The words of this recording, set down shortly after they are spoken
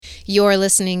You're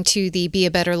listening to the Be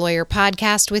a Better Lawyer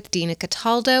podcast with Dina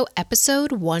Cataldo,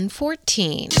 episode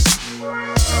 114.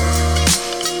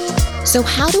 So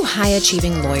how do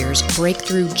high-achieving lawyers break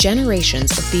through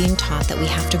generations of being taught that we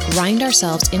have to grind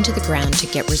ourselves into the ground to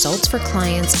get results for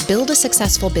clients, build a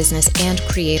successful business, and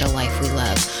create a life we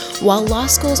love? While law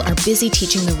schools are busy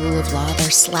teaching the rule of law, they're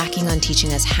slacking on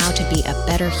teaching us how to be a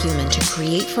better human to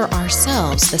create for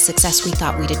ourselves the success we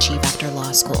thought we'd achieve after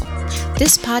law school.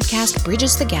 This podcast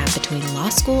bridges the gap between law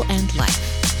school and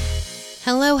life.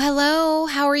 Hello.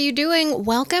 How are you doing?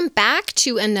 Welcome back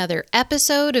to another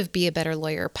episode of Be a Better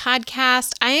Lawyer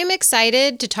podcast. I am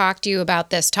excited to talk to you about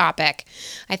this topic.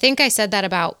 I think I said that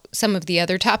about some of the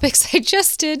other topics I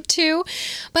just did too,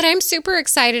 but I'm super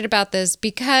excited about this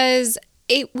because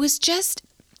it was just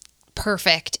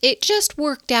perfect. It just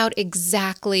worked out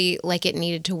exactly like it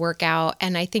needed to work out.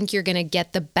 And I think you're going to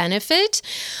get the benefit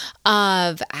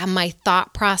of my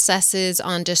thought processes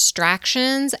on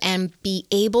distractions and be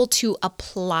able to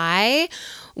apply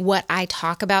what I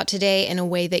talk about today in a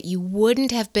way that you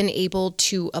wouldn't have been able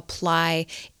to apply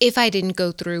if I didn't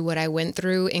go through what I went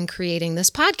through in creating this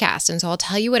podcast. And so I'll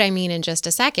tell you what I mean in just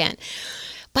a second.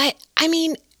 But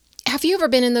have you ever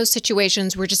been in those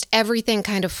situations where just everything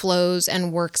kind of flows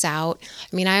and works out?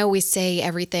 I always say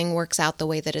everything works out the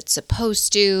way that it's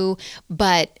supposed to,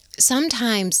 but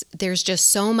sometimes there's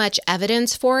just so much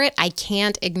evidence for it, I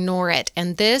can't ignore it.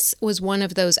 And this was one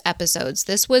of those episodes.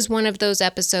 This was one of those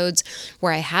episodes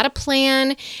where I had a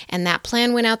plan, and that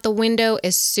plan went out the window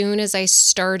as soon as I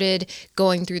started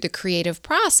going through the creative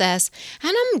process.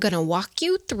 And I'm going to walk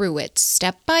you through it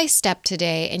step by step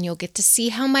today, and you'll get to see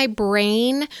how my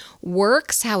brain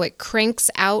works, how it cranks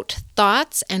out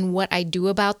thoughts, and what I do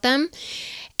about them.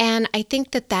 And I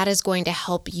think that that is going to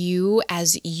help you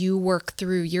as you work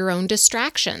through your own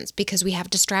distractions, because we have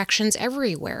distractions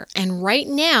everywhere. And right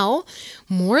now,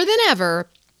 more than ever,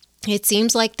 it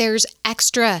seems like there's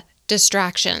extra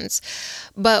distractions.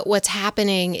 But what's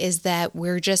happening is that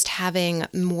we're just having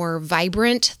more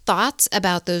vibrant thoughts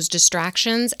about those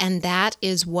distractions. And that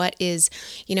is what is,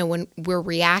 when we're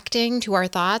reacting to our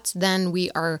thoughts, then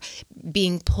we are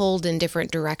being pulled in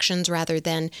different directions rather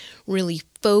than really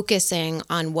focusing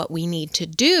on what we need to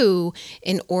do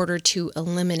in order to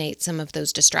eliminate some of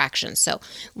those distractions. So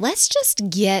let's just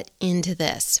get into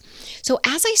this. So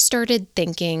as I started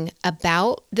thinking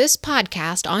about this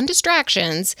podcast on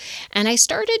distractions, and I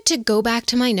started to go back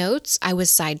to my notes, I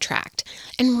was sidetracked.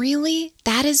 And really,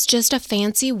 that is just a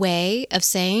fancy way of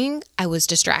saying I was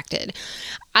distracted.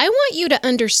 I want you to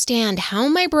understand how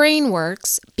my brain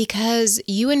works, because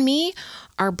you and me,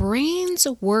 our brains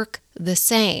work the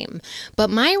same, but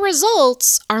my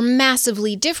results are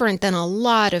massively different than a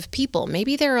lot of people.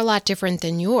 Maybe they're a lot different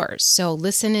than yours. So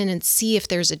listen in and see if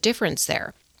there's a difference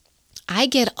there. I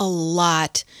get a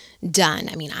lot done.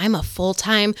 I'm a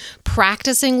full-time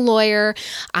practicing lawyer.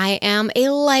 I am a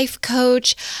life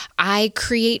coach. I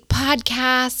create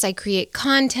podcasts. I create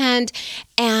content.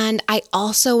 And I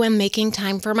also am making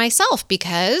time for myself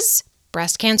because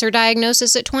breast cancer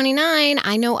diagnosis at 29,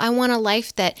 I know I want a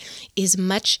life that is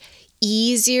much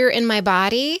easier in my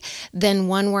body than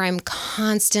one where I'm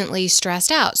constantly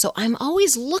stressed out. So I'm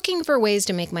always looking for ways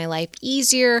to make my life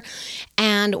easier.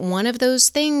 And one of those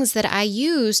things that I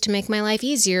use to make my life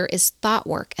easier is thought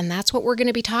work. And that's what we're going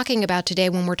to be talking about today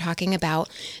when we're talking about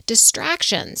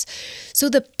distractions. So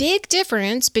the big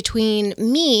difference between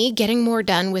me getting more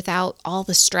done without all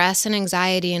the stress and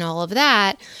anxiety and all of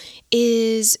that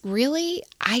is really,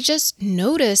 I just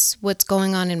notice what's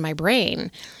going on in my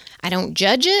brain. I don't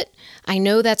judge it. I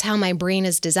know that's how my brain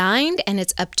is designed, and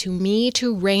it's up to me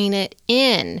to rein it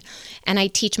in. And I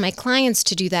teach my clients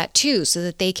to do that too, so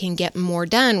that they can get more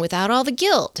done without all the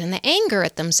guilt and the anger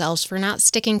at themselves for not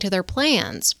sticking to their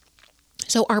plans.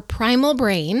 So our primal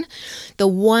brain, the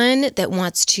one that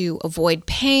wants to avoid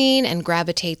pain and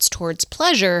gravitates towards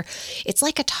pleasure, it's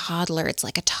like a toddler. It's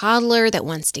like a toddler that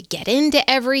wants to get into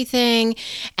everything.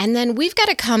 And then we've got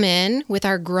to come in with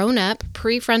our grown-up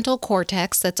prefrontal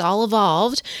cortex that's all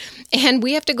evolved, and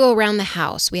we have to go around the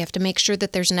house. We have to make sure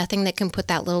that there's nothing that can put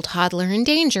that little toddler in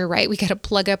danger, right? We got to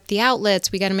plug up the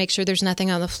outlets. We got to make sure there's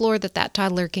nothing on the floor that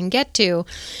toddler can get to.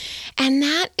 And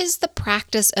that is the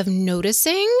practice of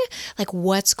noticing,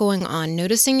 what's going on,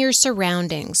 noticing your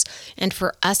surroundings. And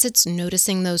for us, it's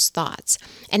noticing those thoughts.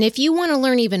 And if you want to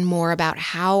learn even more about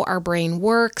how our brain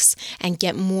works and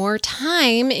get more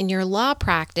time in your law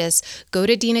practice, go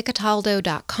to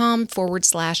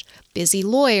dinacataldo.com/busy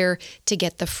lawyer to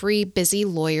get the free Busy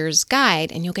Lawyer's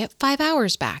Guide, and you'll get 5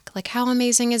 hours back. How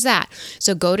amazing is that?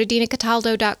 So go to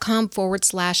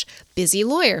dinacataldo.com/busy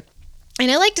lawyer. And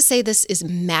I like to say this is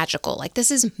magical. Like, this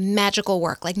is magical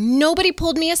work. Like, nobody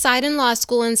pulled me aside in law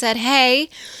school and said, hey,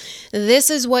 this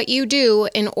is what you do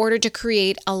in order to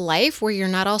create a life where you're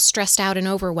not all stressed out and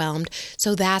overwhelmed.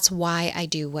 So that's why I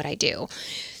do what I do.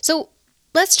 So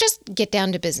let's just get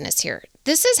down to business here.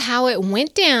 This is how it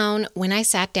went down when I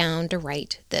sat down to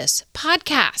write this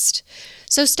podcast.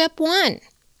 So step one,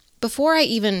 before I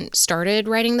even started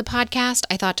writing the podcast,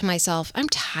 I thought to myself, I'm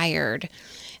tired.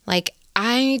 Like,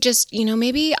 I just,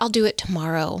 maybe I'll do it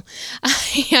tomorrow.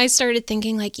 I started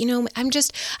thinking like,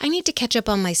 I need to catch up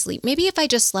on my sleep. Maybe if I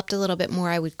just slept a little bit more,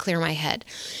 I would clear my head.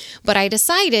 But I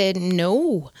decided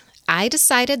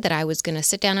that I was going to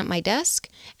sit down at my desk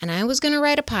and I was going to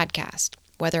write a podcast,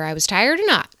 whether I was tired or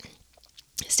not.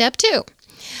 Step two,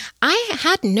 I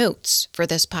had notes for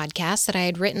this podcast that I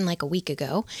had written like a week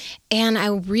ago, and I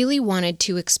really wanted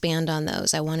to expand on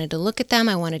those. I wanted to look at them.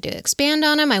 I wanted to expand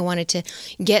on them. I wanted to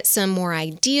get some more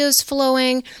ideas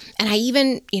flowing. And I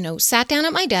even, sat down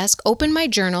at my desk, opened my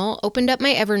journal, opened up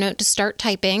my Evernote to start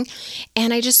typing,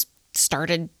 and I just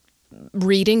started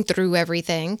reading through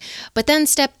everything. But then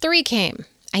step three came.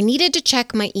 I needed to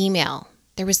check my email.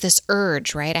 There was this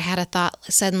urge, right? I had a thought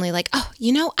suddenly like,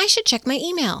 I should check my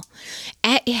email.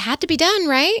 It had to be done,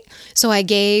 right? So I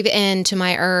gave in to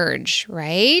my urge,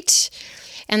 right?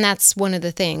 And that's one of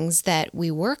the things that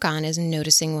we work on is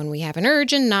noticing when we have an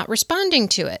urge and not responding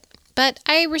to it. But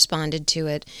I responded to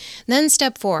it. Then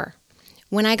step four,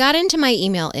 when I got into my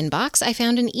email inbox, I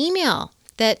found an email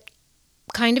that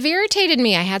kind of irritated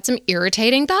me. I had some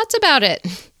irritating thoughts about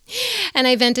it. And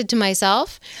I vented to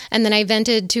myself, and then I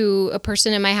vented to a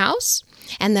person in my house,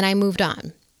 and then I moved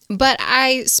on. But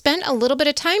I spent a little bit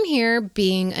of time here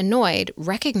being annoyed,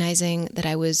 recognizing that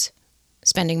I was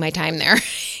spending my time there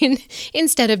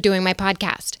instead of doing my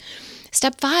podcast.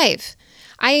 Step five,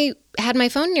 I had my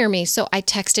phone near me, so I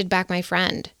texted back my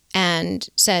friend and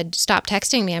said, stop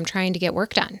texting me, I'm trying to get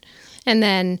work done. And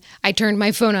then I turned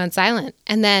my phone on silent,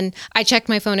 and then I checked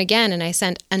my phone again, and I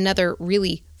sent another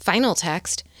really final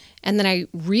text. And then I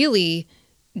really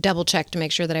double checked to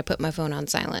make sure that I put my phone on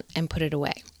silent and put it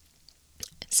away.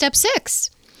 Step six.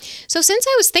 So since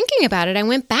I was thinking about it, I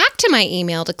went back to my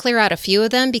email to clear out a few of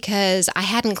them because I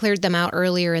hadn't cleared them out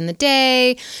earlier in the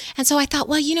day. And so I thought,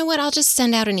 well, you know what? I'll just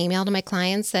send out an email to my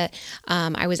clients that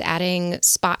I was adding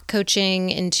spot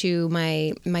coaching into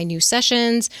my new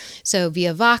sessions. So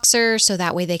via Voxer, so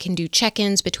that way they can do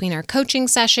check-ins between our coaching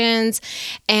sessions.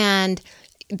 And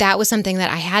that was something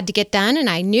that I had to get done. And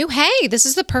I knew, hey, this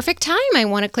is the perfect time. I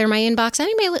want to clear my inbox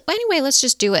anyway, let's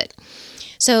just do it.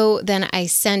 So then I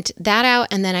sent that out,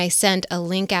 and then I sent a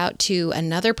link out to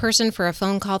another person for a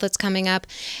phone call that's coming up.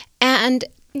 And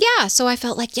so I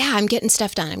felt like, I'm getting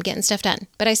stuff done.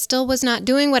 But I still was not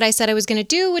doing what I said I was going to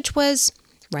do, which was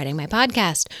writing my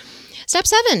podcast. Step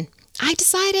seven, I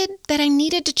decided that I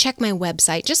needed to check my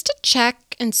website just to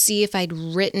check and see if I'd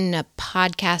written a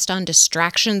podcast on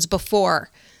distractions before.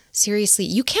 Seriously,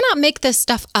 you cannot make this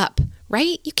stuff up,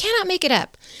 right? You cannot make it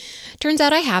up. Turns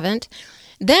out I haven't.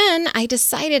 Then I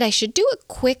decided I should do a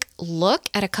quick look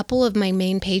at a couple of my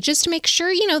main pages to make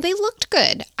sure, they looked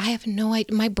good. I have no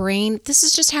idea. My brain, this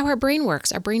is just how our brain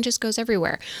works. Our brain just goes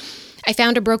everywhere. I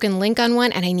found a broken link on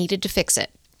one and I needed to fix it.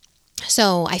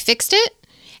 So I fixed it.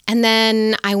 And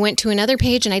then I went to another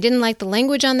page and I didn't like the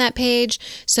language on that page.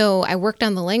 So I worked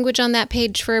on the language on that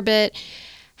page for a bit.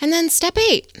 And then step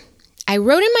 8, I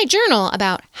wrote in my journal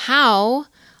about how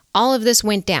all of this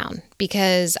went down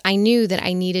because I knew that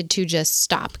I needed to just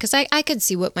stop because I could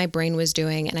see what my brain was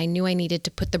doing and I knew I needed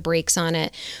to put the brakes on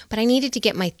it, but I needed to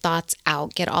get my thoughts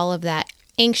out, get all of that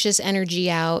anxious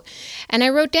energy out. And I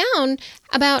wrote down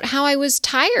about how I was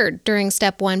tired during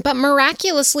step 1, but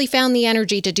miraculously found the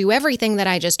energy to do everything that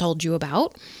I just told you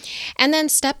about. And then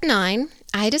step 9,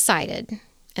 I decided,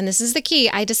 and this is the key,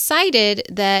 I decided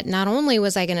that not only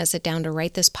was I going to sit down to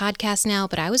write this podcast now,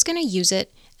 but I was going to use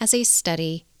it as a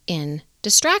study in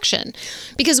distraction.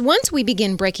 Because once we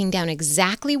begin breaking down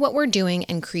exactly what we're doing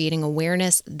and creating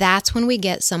awareness, that's when we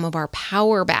get some of our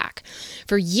power back.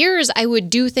 For years, I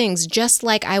would do things just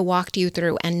like I walked you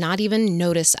through and not even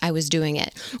notice I was doing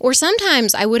it. Or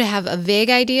sometimes I would have a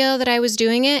vague idea that I was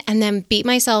doing it and then beat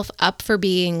myself up for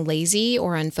being lazy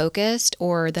or unfocused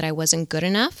or that I wasn't good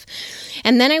enough.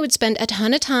 And then I would spend a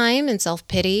ton of time in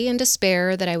self-pity and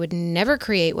despair that I would never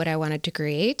create what I wanted to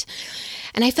create.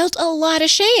 And I felt a lot of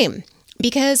shame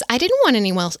because I didn't want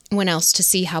anyone else to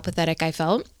see how pathetic I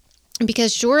felt.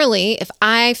 Because surely if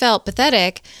I felt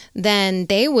pathetic, then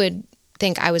they would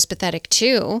think I was pathetic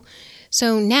too.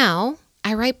 So now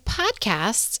I write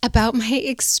podcasts about my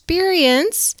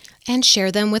experience and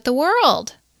share them with the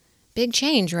world. Big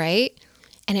change, right?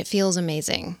 And it feels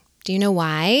amazing. Do you know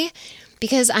why?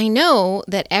 Because I know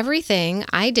that everything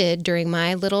I did during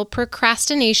my little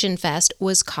procrastination fest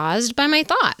was caused by my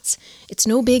thoughts. It's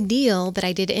no big deal that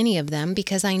I did any of them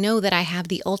because I know that I have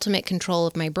the ultimate control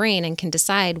of my brain and can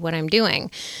decide what I'm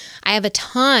doing. I have a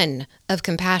ton of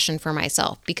compassion for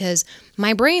myself because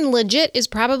my brain legit is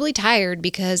probably tired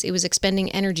because it was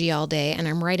expending energy all day and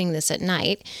I'm writing this at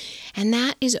night, and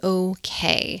that is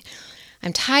okay.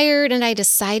 I'm tired and I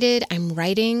decided I'm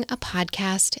writing a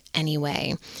podcast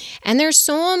anyway. And there's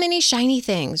so many shiny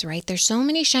things, right? There's so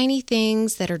many shiny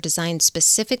things that are designed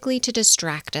specifically to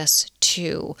distract us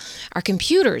too. Our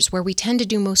computers, where we tend to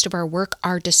do most of our work,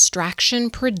 are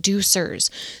distraction producers.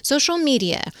 Social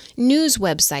media, news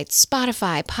websites,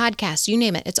 Spotify, podcasts, you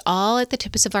name it. It's all at the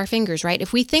tips of our fingers, right?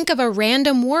 If we think of a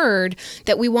random word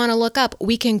that we want to look up,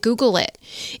 we can Google it.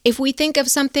 If we think of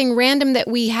something random that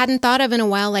we hadn't thought of in a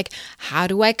while, like, how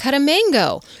do I cut a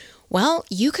mango? Well,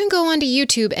 you can go onto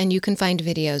YouTube and you can find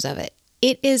videos of it.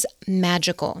 It is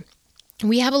magical.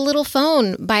 We have a little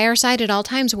phone by our side at all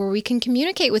times where we can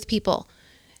communicate with people.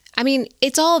 I mean,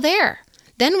 it's all there.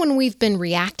 Then when we've been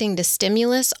reacting to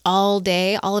stimulus all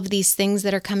day, all of these things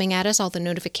that are coming at us, all the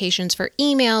notifications for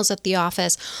emails at the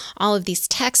office, all of these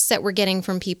texts that we're getting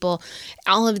from people,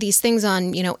 all of these things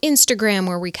on, Instagram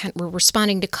where we're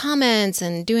responding to comments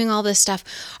and doing all this stuff,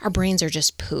 our brains are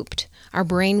just pooped. Our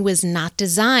brain was not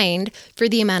designed for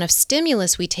the amount of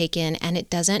stimulus we take in, and it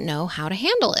doesn't know how to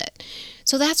handle it.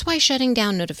 So that's why shutting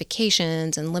down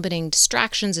notifications and limiting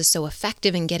distractions is so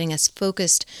effective in getting us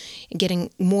focused, getting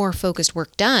more focused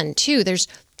work done too. There's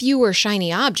fewer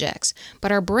shiny objects,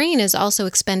 but our brain is also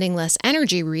expending less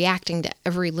energy reacting to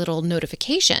every little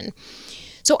notification.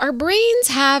 So our brains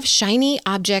have shiny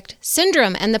object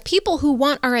syndrome, and the people who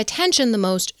want our attention the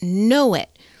most know it.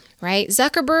 Right?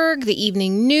 Zuckerberg, the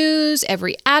evening news,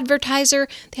 every advertiser,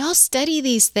 they all study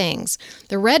these things.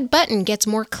 The red button gets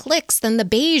more clicks than the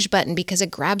beige button because it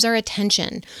grabs our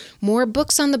attention. More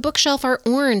books on the bookshelf are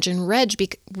orange and red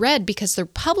because their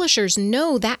publishers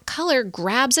know that color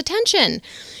grabs attention.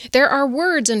 There are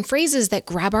words and phrases that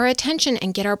grab our attention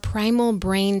and get our primal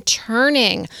brain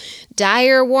turning.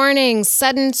 Dire warning,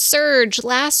 sudden surge,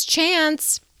 last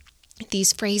chance.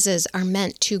 These phrases are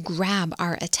meant to grab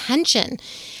our attention.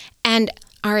 And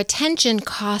our attention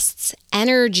costs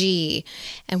energy.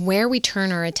 And where we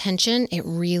turn our attention, it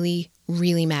really,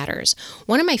 really matters.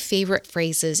 One of my favorite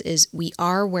phrases is, we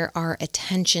are where our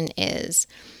attention is.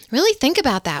 Really think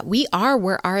about that. We are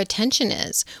where our attention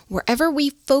is. Wherever we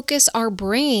focus our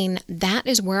brain, that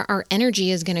is where our energy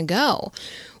is going to go.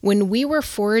 When we were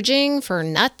foraging for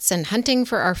nuts and hunting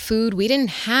for our food, we didn't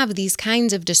have these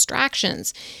kinds of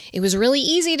distractions. It was really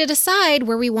easy to decide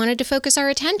where we wanted to focus our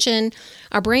attention.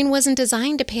 Our brain wasn't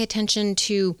designed to pay attention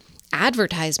to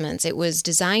advertisements. It was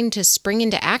designed to spring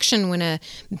into action when a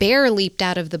bear leaped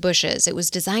out of the bushes. It was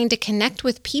designed to connect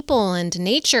with people and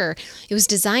nature. It was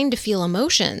designed to feel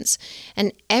emotions.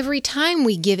 And every time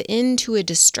we give in to a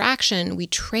distraction, we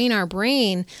train our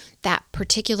brain that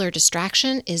particular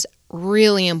distraction is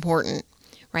really important,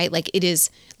 right? Like, it is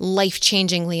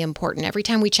life-changingly important. Every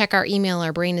time we check our email,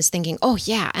 our brain is thinking, oh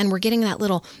yeah, and we're getting that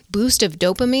little boost of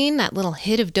dopamine, that little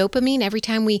hit of dopamine. Every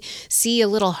time we see a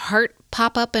little heart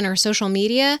pop up in our social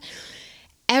media,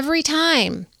 every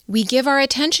time we give our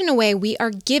attention away, we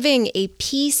are giving a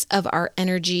piece of our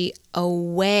energy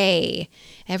away.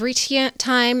 Every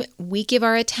time we give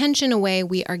our attention away,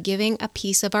 we are giving a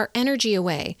piece of our energy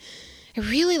away. I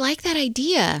really like that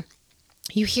idea.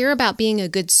 You hear about being a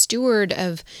good steward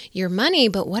of your money,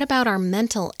 but what about our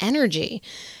mental energy?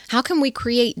 How can we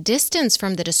create distance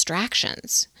from the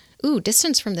distractions? Ooh,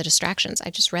 distance from the distractions. I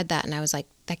just read that and I was like,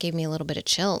 that gave me a little bit of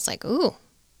chills. Like, ooh,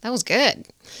 that was good.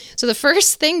 So the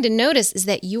first thing to notice is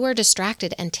that you are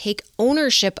distracted and take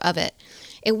ownership of it.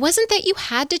 It wasn't that you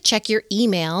had to check your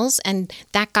emails and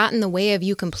that got in the way of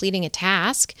you completing a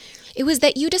task. It was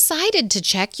that you decided to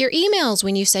check your emails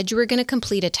when you said you were going to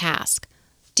complete a task.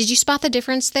 Did you spot the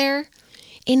difference there?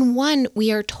 In one,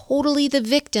 we are totally the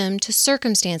victim to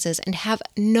circumstances and have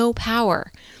no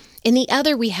power. In the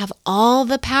other, we have all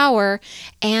the power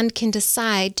and can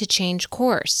decide to change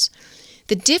course.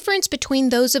 The difference between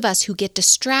those of us who get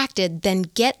distracted, then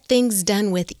get things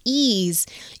done with ease,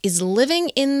 is living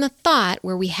in the thought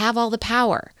where we have all the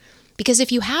power. Because if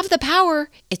you have the power,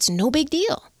 it's no big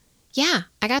deal. Yeah,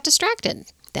 I got distracted.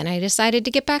 Then I decided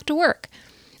to get back to work.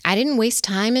 I didn't waste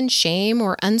time in shame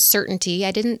or uncertainty.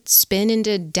 I didn't spin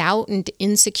into doubt and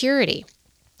insecurity.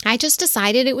 I just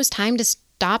decided it was time to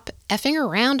stop effing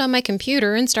around on my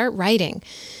computer and start writing.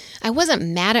 I wasn't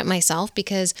mad at myself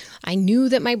because I knew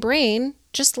that my brain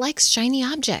just likes shiny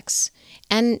objects.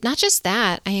 And not just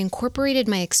that, I incorporated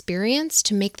my experience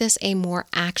to make this a more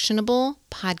actionable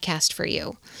podcast for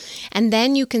you. And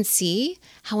then you can see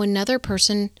how another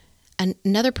person's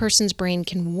brain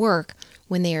can work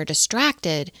when they are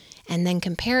distracted, and then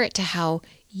compare it to how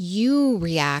you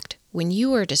react when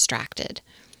you are distracted.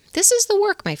 This is the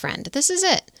work, my friend. This is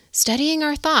it. Studying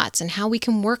our thoughts and how we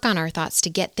can work on our thoughts to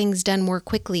get things done more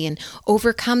quickly and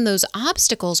overcome those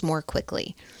obstacles more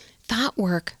quickly. Thought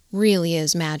work really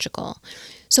is magical.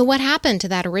 So what happened to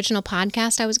that original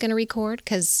podcast I was going to record?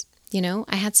 Because,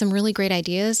 I had some really great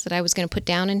ideas that I was going to put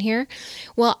down in here.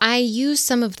 Well, I used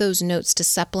some of those notes to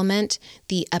supplement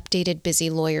the updated Busy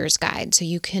Lawyers Guide. So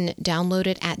you can download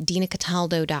it at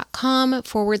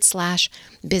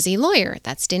dinacataldo.com/busy lawyer.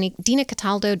 That's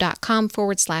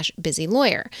dinacataldo.com/busy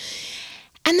lawyer.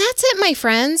 And that's it, my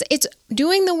friends. It's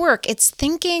doing the work. It's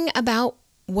thinking about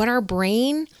what our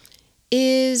brain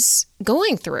is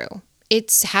going through.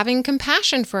 It's having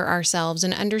compassion for ourselves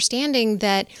and understanding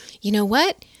that,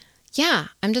 what? Yeah,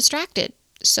 I'm distracted.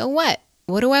 So what?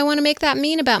 What do I want to make that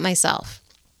mean about myself?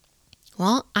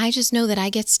 Well, I just know that I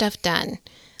get stuff done.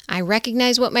 I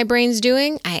recognize what my brain's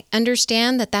doing. I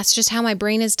understand that that's just how my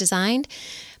brain is designed.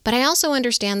 But I also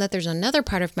understand that there's another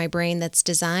part of my brain that's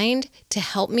designed to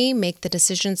help me make the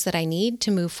decisions that I need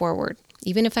to move forward.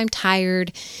 Even if I'm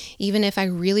tired, even if I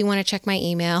really want to check my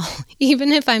email,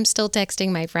 even if I'm still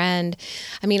texting my friend.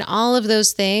 All of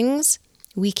those things,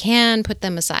 we can put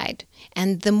them aside.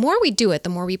 And the more we do it, the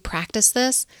more we practice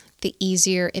this, the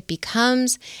easier it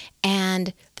becomes,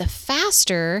 and the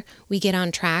faster we get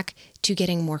on track to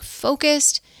getting more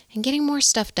focused and getting more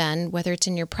stuff done, whether it's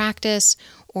in your practice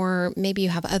or maybe you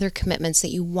have other commitments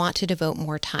that you want to devote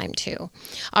more time to.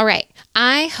 All right,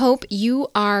 I hope you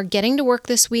are getting to work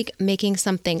this week, making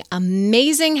something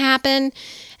amazing happen,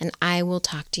 and I will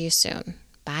talk to you soon.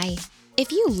 Bye. If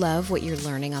you love what you're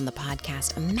learning on the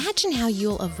podcast, imagine how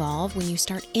you'll evolve when you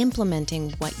start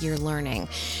implementing what you're learning.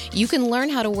 You can learn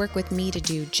how to work with me to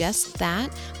do just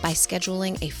that by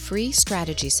scheduling a free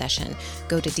strategy session.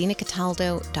 Go to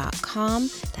dinacataldo.com.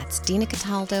 That's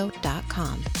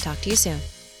dinacataldo.com. Talk to you soon.